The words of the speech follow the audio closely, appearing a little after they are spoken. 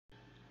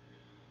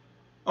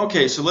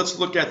Okay, so let's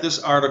look at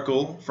this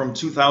article from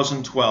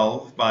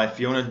 2012 by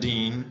Fiona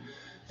Deane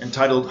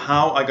entitled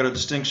How I Got a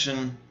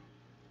Distinction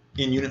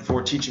in Unit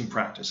 4 Teaching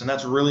Practice. And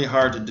that's really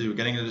hard to do.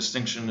 Getting a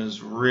distinction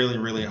is really,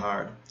 really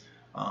hard.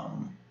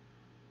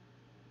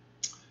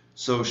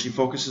 So she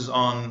focuses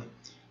on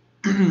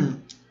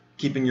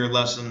keeping your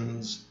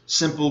lessons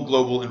simple,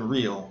 global, and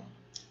real.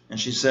 And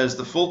she says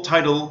the full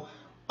title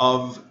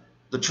of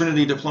the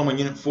Trinity Diploma in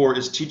Unit 4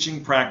 is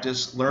Teaching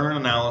Practice, Learner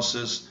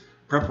Analysis,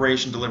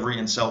 Preparation, Delivery,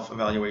 and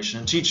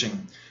Self-Evaluation in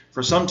Teaching.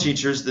 For some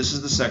teachers, this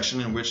is the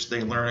section in which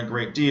they learn a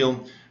great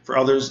deal. For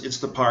others, it's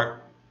the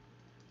part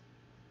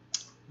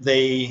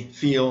they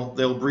feel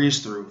they'll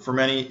breeze through. For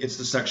many, it's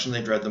the section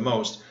they dread the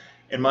most.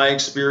 In my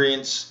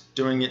experience,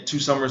 doing it 2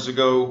 summers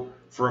ago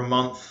for a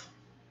month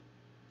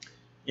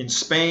in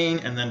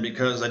Spain, and then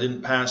because I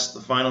didn't pass the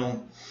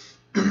final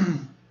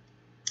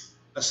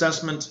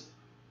assessment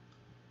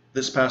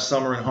this past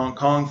summer in Hong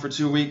Kong for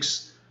 2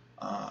 weeks,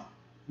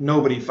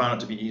 nobody found it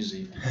to be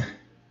easy.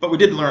 But we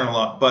did learn a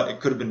lot, but it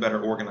could have been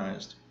better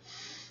organized.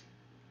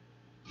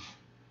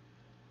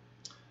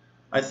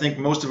 I think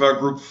most of our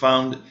group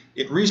found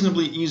it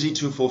reasonably easy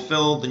to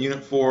fulfill the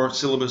Unit 4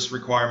 syllabus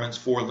requirements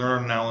for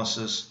learner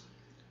analysis,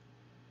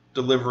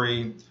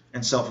 delivery,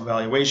 and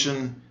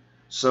self-evaluation.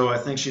 So I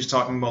think she's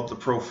talking about the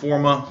pro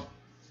forma.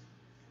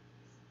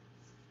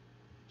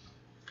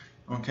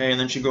 Okay, and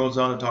then she goes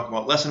on to talk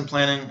about lesson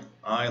planning.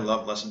 I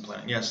love lesson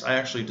planning. Yes, I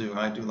actually do.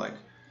 I do like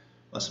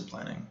lesson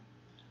planning.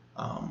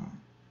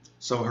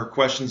 So her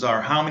questions are,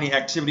 how many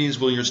activities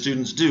will your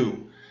students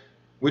do?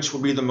 Which will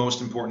be the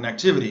most important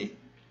activity?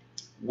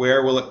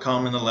 Where will it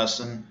come in the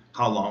lesson?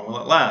 How long will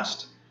it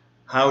last?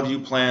 How do you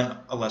plan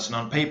a lesson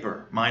on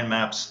paper? Mind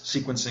maps,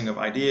 sequencing of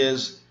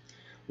ideas.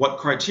 What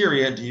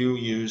criteria do you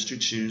use to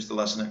choose the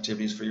lesson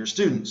activities for your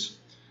students?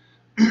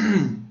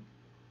 And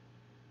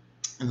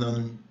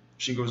then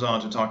she goes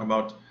on to talk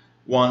about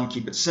 1,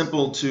 keep it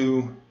simple,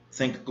 2,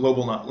 think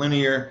global, not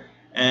linear,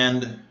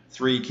 and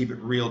 3, keep it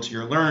real to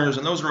your learners.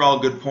 And those are all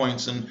good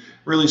points. And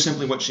really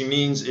simply what she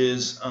means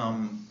is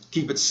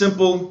keep it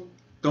simple,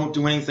 don't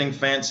do anything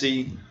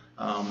fancy.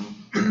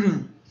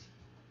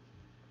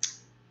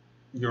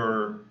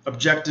 Your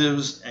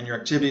objectives and your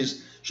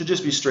activities should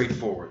just be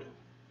straightforward.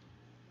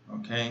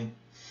 Okay.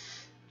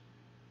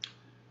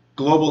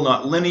 Global,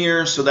 not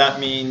linear, so that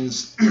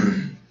means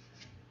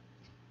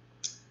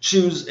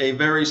choose a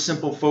very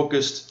simple,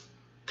 focused,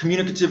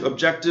 communicative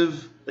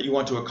objective that you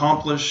want to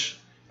accomplish,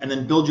 and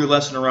then build your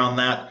lesson around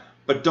that,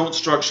 but don't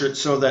structure it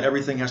so that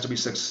everything has to be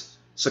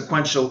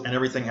sequential and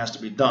everything has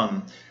to be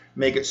done.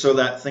 Make it so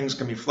that things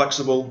can be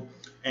flexible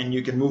and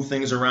you can move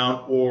things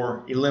around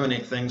or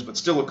eliminate things, but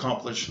still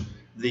accomplish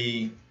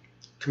the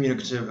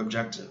communicative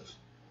objective.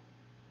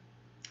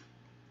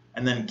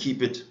 And then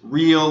keep it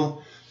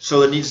real, so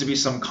there needs to be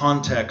some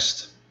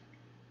context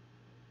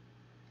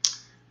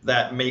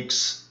that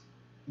makes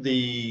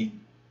the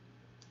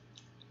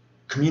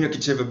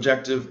communicative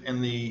objective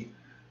and the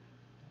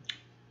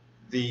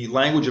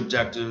language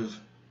objective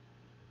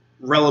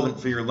relevant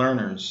for your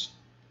learners.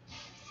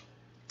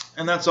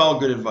 And that's all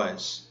good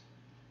advice.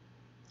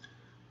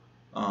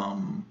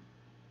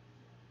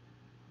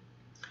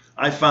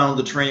 I found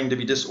the training to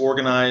be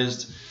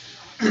disorganized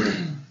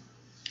and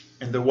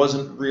there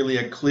wasn't really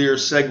a clear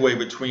segue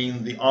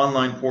between the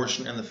online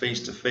portion and the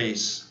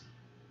face-to-face.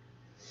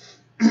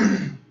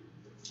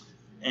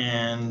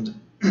 And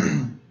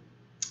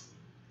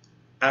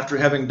after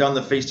having done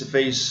the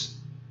face-to-face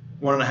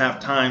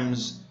 1.5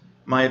 times,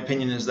 my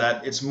opinion is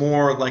that it's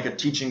more like a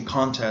teaching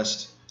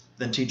contest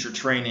than teacher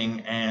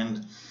training,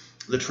 and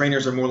the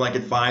trainers are more like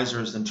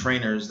advisors than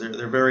trainers.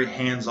 They're very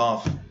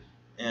hands-off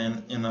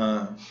in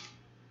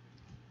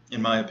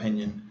my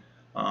opinion.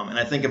 And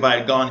I think if I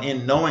had gone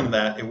in knowing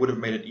that, it would have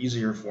made it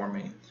easier for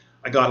me.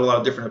 I got a lot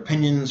of different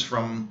opinions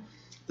from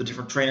the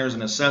different trainers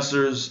and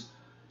assessors.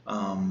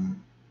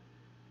 When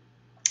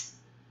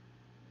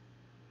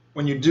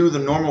you do the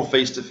normal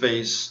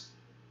face-to-face,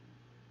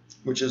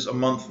 which is a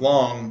month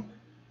long,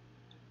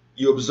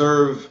 you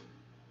observe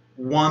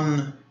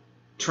one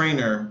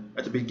trainer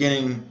at the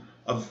beginning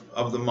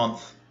of the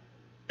month,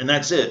 and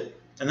that's it.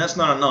 And that's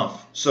not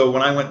enough. So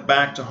when I went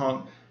back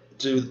to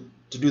do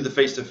the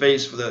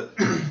face-to-face for the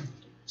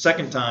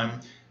second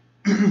time,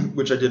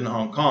 which I did in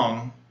Hong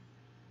Kong,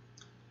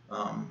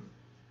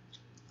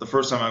 the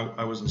first time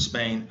I was in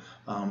Spain,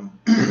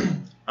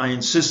 I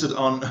insisted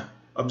on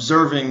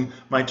observing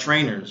my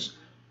trainers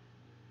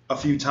a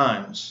few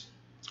times.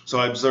 So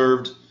I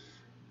observed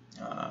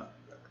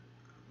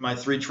my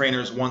 3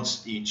 trainers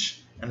once each,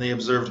 and they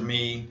observed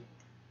me,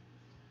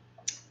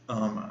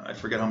 I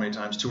forget how many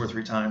times, 2 or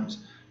 3 times.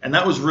 And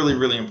that was really,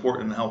 really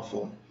important and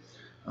helpful.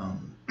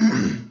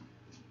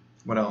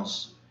 What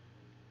else?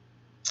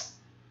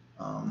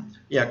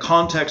 Yeah,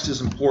 context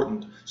is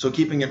important. So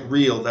keeping it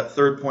real, that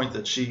third point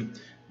that she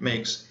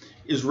makes,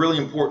 is really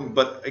important.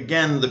 But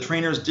again, the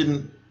trainers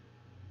didn't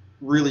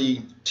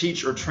really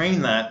teach or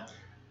train that.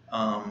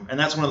 And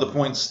that's one of the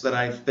points that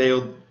I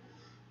failed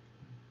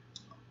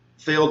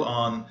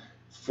on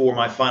for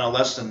my final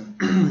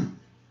lesson.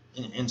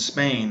 in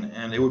Spain,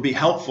 and it would be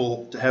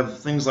helpful to have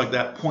things like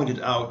that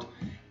pointed out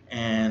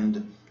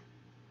and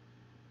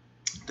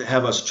to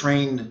have us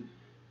trained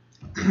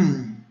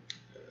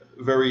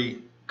very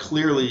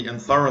clearly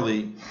and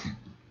thoroughly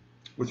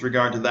with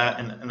regard to that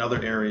and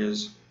other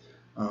areas.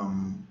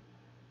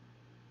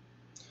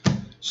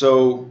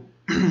 So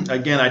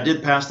again, I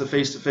did pass the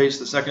face-to-face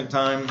the second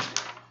time.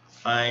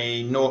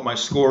 I know what my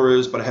score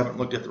is, but I haven't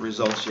looked at the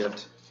results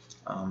yet.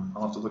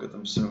 I'll have to look at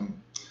them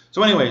soon.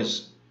 So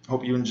anyways,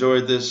 hope you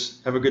enjoyed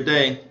this. Have a good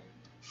day.